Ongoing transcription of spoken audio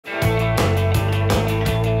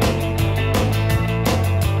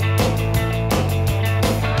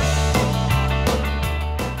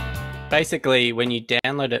basically when you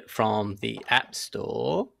download it from the App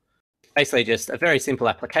Store, basically just a very simple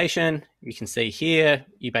application. You can see here,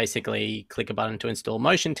 you basically click a button to install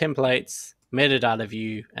motion templates, metadata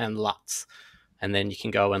view, and LUTs. And then you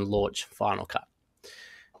can go and launch Final Cut.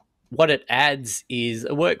 What it adds is a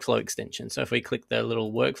workflow extension. So if we click the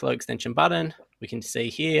little workflow extension button, we can see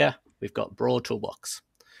here, we've got BRAW Toolbox.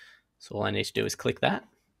 So all I need to do is click that,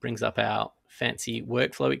 brings up our fancy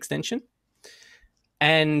workflow extension.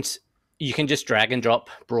 And you can just drag and drop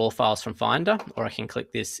BRAW files from Finder, or I can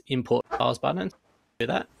click this import files button, do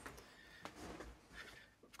that.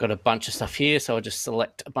 I've got a bunch of stuff here, so I'll just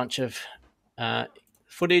select a bunch of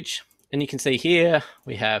footage. And you can see here,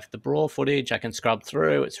 we have the BRAW footage. I can scrub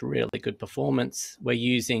through. It's really good performance. We're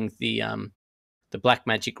using the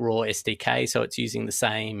Blackmagic Raw SDK, so it's using the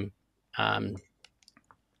same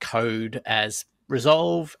code as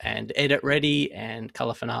Resolve and Edit Ready and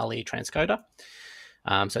Color Finale Transcoder.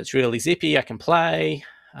 So it's really zippy. I can play,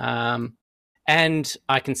 and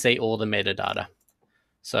I can see all the metadata.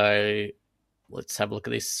 So let's have a look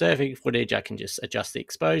at this surfing footage. I can just adjust the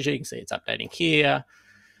exposure. You can see it's updating here.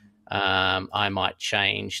 I might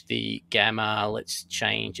change the gamma. Let's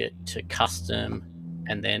change it to custom.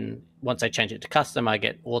 And then once I change it to custom, I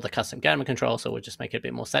get all the custom gamma control. So we'll just make it a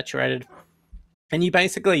bit more saturated. And you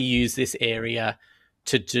basically use this area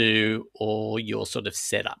to do all your sort of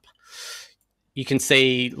setup. You can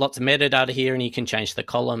see lots of metadata here, and you can change the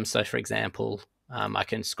columns. So for example, I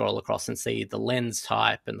can scroll across and see the lens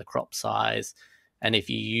type and the crop size. And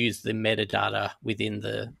if you use the metadata within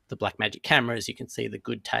the Blackmagic cameras, you can see the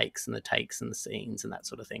good takes and the scenes and that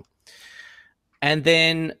sort of thing. And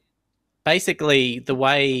then basically the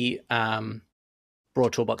way BRAW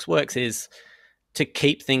Toolbox works is to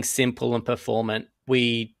keep things simple and performant.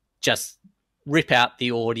 We just rip out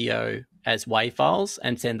the audio as WAV files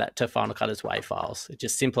and send that to Final Cut as WAV files. It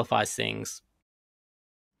just simplifies things.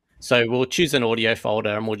 So we'll choose an audio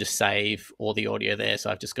folder and we'll just save all the audio there.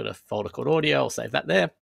 So I've just got a folder called audio. I'll save that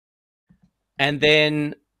there. And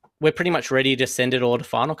then we're pretty much ready to send it all to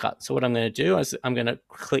Final Cut. So what I'm going to do is I'm going to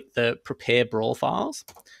click the prepare BRAW files.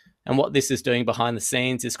 And what this is doing behind the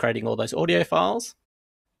scenes is creating all those audio files.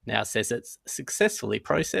 Now it says it's successfully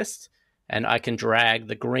processed, and I can drag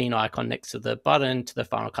the green icon next to the button to the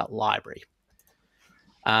Final Cut library.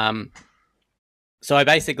 So I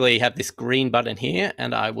basically have this green button here,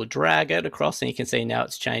 and I will drag it across, and you can see now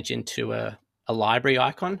it's changed into a library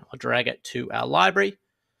icon. I'll drag it to our library,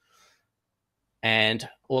 and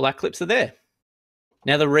all our clips are there.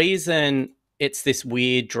 Now, the reason it's this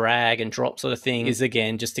weird drag and drop sort of thing is,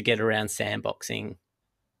 again, just to get around sandboxing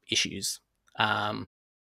issues.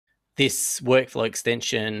 This workflow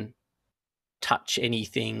extension touch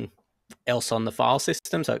anything else on the file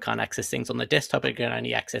system, so it can't access things on the desktop. It can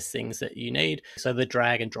only access things that you need. So the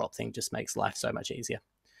drag and drop thing just makes life so much easier.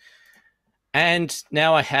 And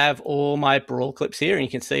now I have all my BRAW clips here, and you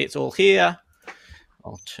can see it's all here.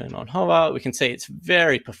 I'll turn on hover. We can see it's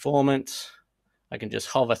very performant. I can just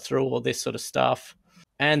hover through all this sort of stuff.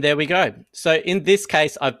 And there we go. So in this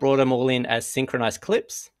case, I've brought them all in as synchronized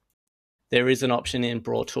clips. There is an option in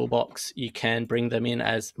BRAW Toolbox. You can bring them in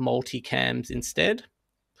as multicams instead.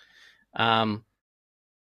 And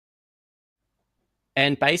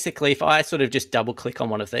basically, if I sort of just double click on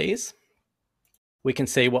one of these, we can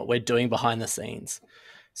see what we're doing behind the scenes.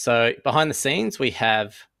 So behind the scenes, we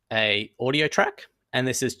have a audio track, and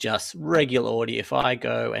this is just regular audio. If I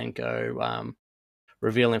go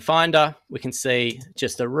reveal in Finder, we can see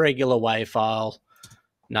just a regular WAV file,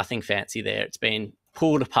 nothing fancy there. It's been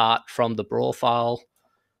pulled apart from the BRAW file.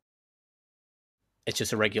 It's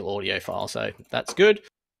just a regular audio file, so that's good.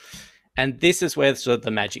 And this is where sort of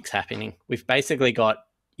the magic's happening. We've basically got,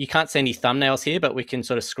 you can't see any thumbnails here, but we can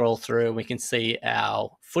sort of scroll through and we can see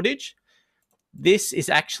our footage. This is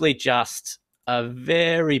actually just a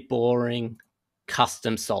very boring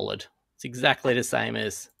custom solid. It's exactly the same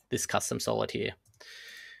as this custom solid here.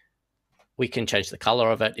 We can change the color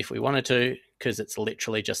of it if we wanted to, because it's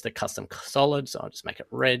literally just a custom solid. So I'll just make it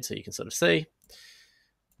red so you can sort of see.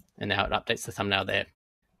 And now it updates the thumbnail there.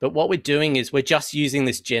 But what we're doing is we're just using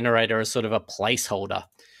this generator as sort of a placeholder,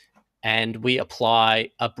 and we apply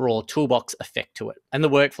a BRAW Toolbox effect to it. And the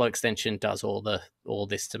workflow extension does all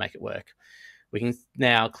this to make it work. We can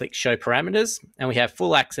now click Show Parameters, and we have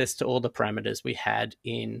full access to all the parameters we had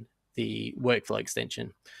in the workflow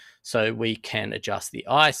extension. So we can adjust the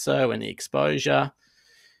ISO and the exposure.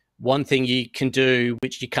 One thing you can do,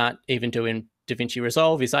 which you can't even do in DaVinci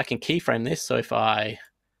Resolve, is I can keyframe this. So if I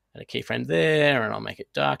add a keyframe there, and I'll make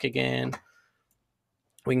it dark again,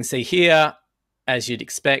 we can see here, as you'd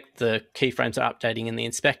expect, the keyframes are updating in the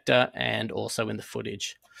inspector and also in the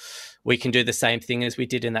footage. We can do the same thing as we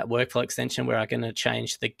did in that workflow extension where I'm going to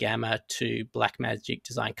change the gamma to Blackmagic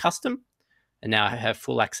Design Custom. And now I have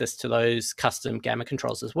full access to those custom gamma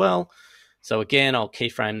controls as well. So again, I'll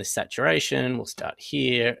keyframe the saturation. We'll start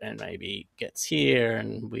here and maybe gets here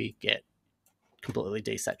and we get completely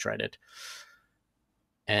desaturated.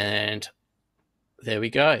 And there we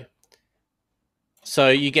go. So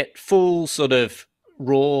you get full sort of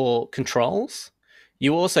raw controls.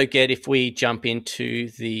 You also get, if we jump into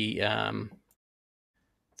the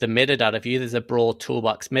metadata view, there's a BRAW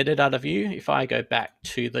Toolbox metadata view. If I go back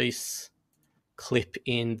to this clip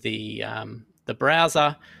in the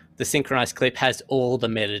browser, the synchronized clip has all the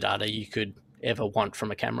metadata you could ever want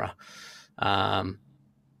from a camera.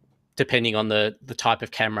 Depending on the type of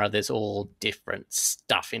camera, there's all different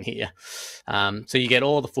stuff in here. So you get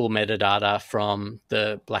all the full metadata from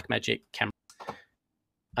the Blackmagic camera.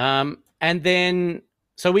 And then,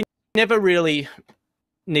 so we never really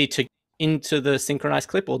need to into the synchronized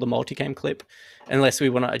clip or the multicam clip unless we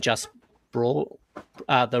want to adjust the raw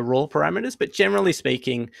parameters. But generally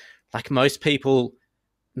speaking, like most people,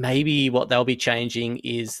 maybe what they'll be changing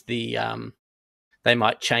is the they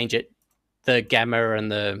might change it, the gamma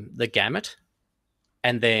and the gamut,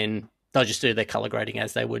 and then they'll just do their color grading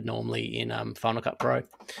as they would normally in Final Cut Pro.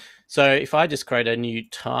 So if I just create a new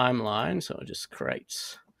timeline, so I'll just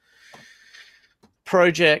create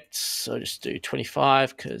projects, so I'll just do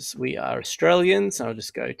 25 because we are Australians. So I'll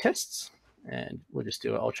just go tests and we'll just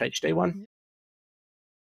do an Ultra HD one.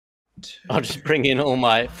 I'll just bring in all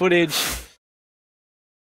my footage.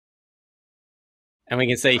 And we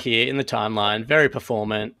can see here in the timeline, very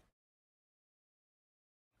performant.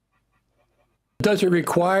 Does it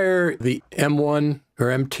require the M1 or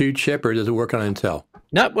M2 chip, or does it work on Intel?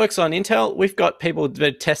 No, it works on Intel. We've got people that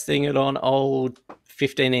are testing it on old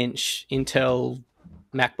 15-inch Intel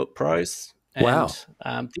MacBook Pros. And, wow.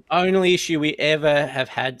 The only issue we ever have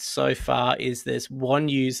had so far is there's one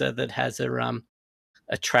user that has a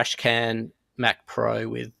trash can Mac Pro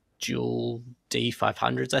with dual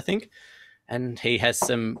D500s, I think. And he has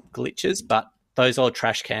some glitches, but those old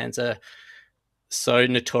trash cans are so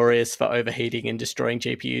notorious for overheating and destroying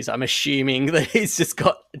GPUs. I'm assuming that he's just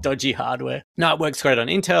got dodgy hardware. No, it works great on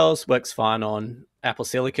Intel's, works fine on Apple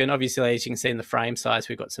Silicon. Obviously, as you can see in the frame size,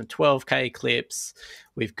 we've got some 12K clips,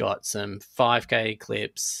 we've got some 5K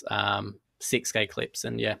clips, 6K clips,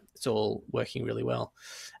 and yeah, it's all working really well.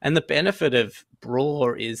 And the benefit of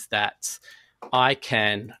BRAW is that I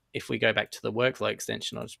can, if we go back to the workflow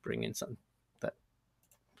extension, I'll just bring in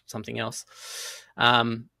something else.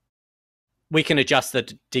 We can adjust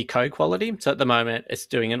the decode quality. So at the moment, it's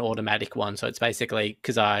doing an automatic one. So it's basically,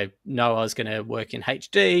 because I know I was going to work in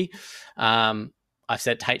HD, I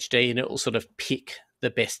set to HD and it will sort of pick the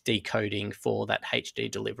best decoding for that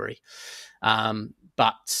HD delivery.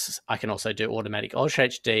 But I can also do automatic Ultra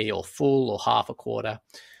HD or full or half a quarter.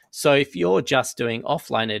 So if you're just doing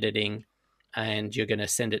offline editing and you're going to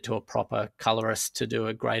send it to a proper colorist to do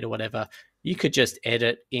a grade or whatever, you could just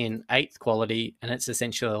edit in 8th quality and it's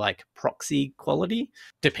essentially like proxy quality,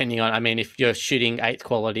 depending on, I mean, if you're shooting 8th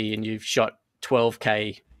quality and you've shot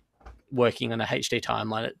 12K working on a HD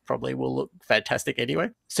timeline, it probably will look fantastic anyway.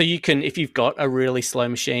 So you can, if you've got a really slow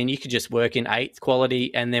machine, you could just work in 8th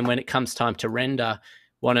quality. And then when it comes time to render,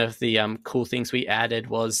 one of the cool things we added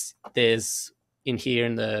was there's in here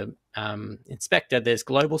in the inspector, there's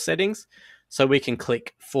global settings. So we can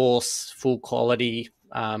click force full quality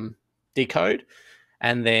decode,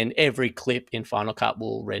 and then every clip in Final Cut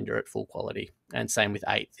will render at full quality. And same with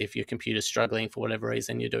 8th. If your computer's struggling for whatever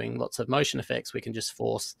reason, you're doing lots of motion effects, we can just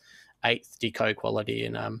force 8th decode quality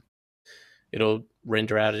and it'll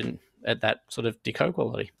render out at that sort of decode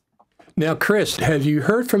quality. Now, Chris, have you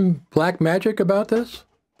heard from Blackmagic about this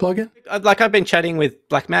plugin? Like, I've been chatting with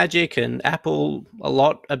Blackmagic and Apple a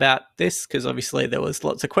lot about this because obviously there was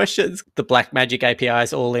lots of questions. The Blackmagic API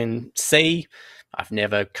is all in C. I've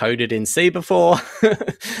never coded in C before.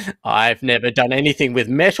 I've never done anything with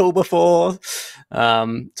metal before.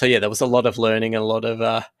 So yeah, there was a lot of learning and a lot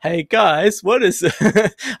of, hey guys, what is,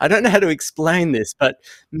 I don't know how to explain this, but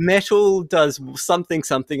metal does something.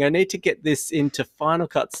 I need to get this into Final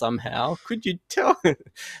Cut somehow. Could you tell?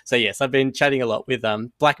 So yes, I've been chatting a lot with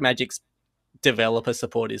Blackmagic's developer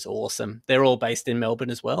support is awesome. They're all based in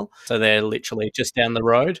Melbourne as well. So they're literally just down the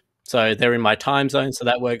road. So they're in my time zone. So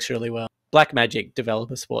that works really well. Blackmagic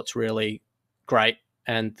developer support's really great,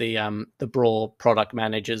 and the BRAW product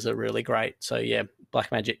managers are really great. So yeah,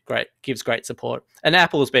 Blackmagic gives great support, and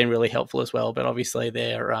Apple's been really helpful as well. But obviously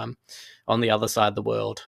they're on the other side of the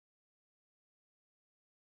world.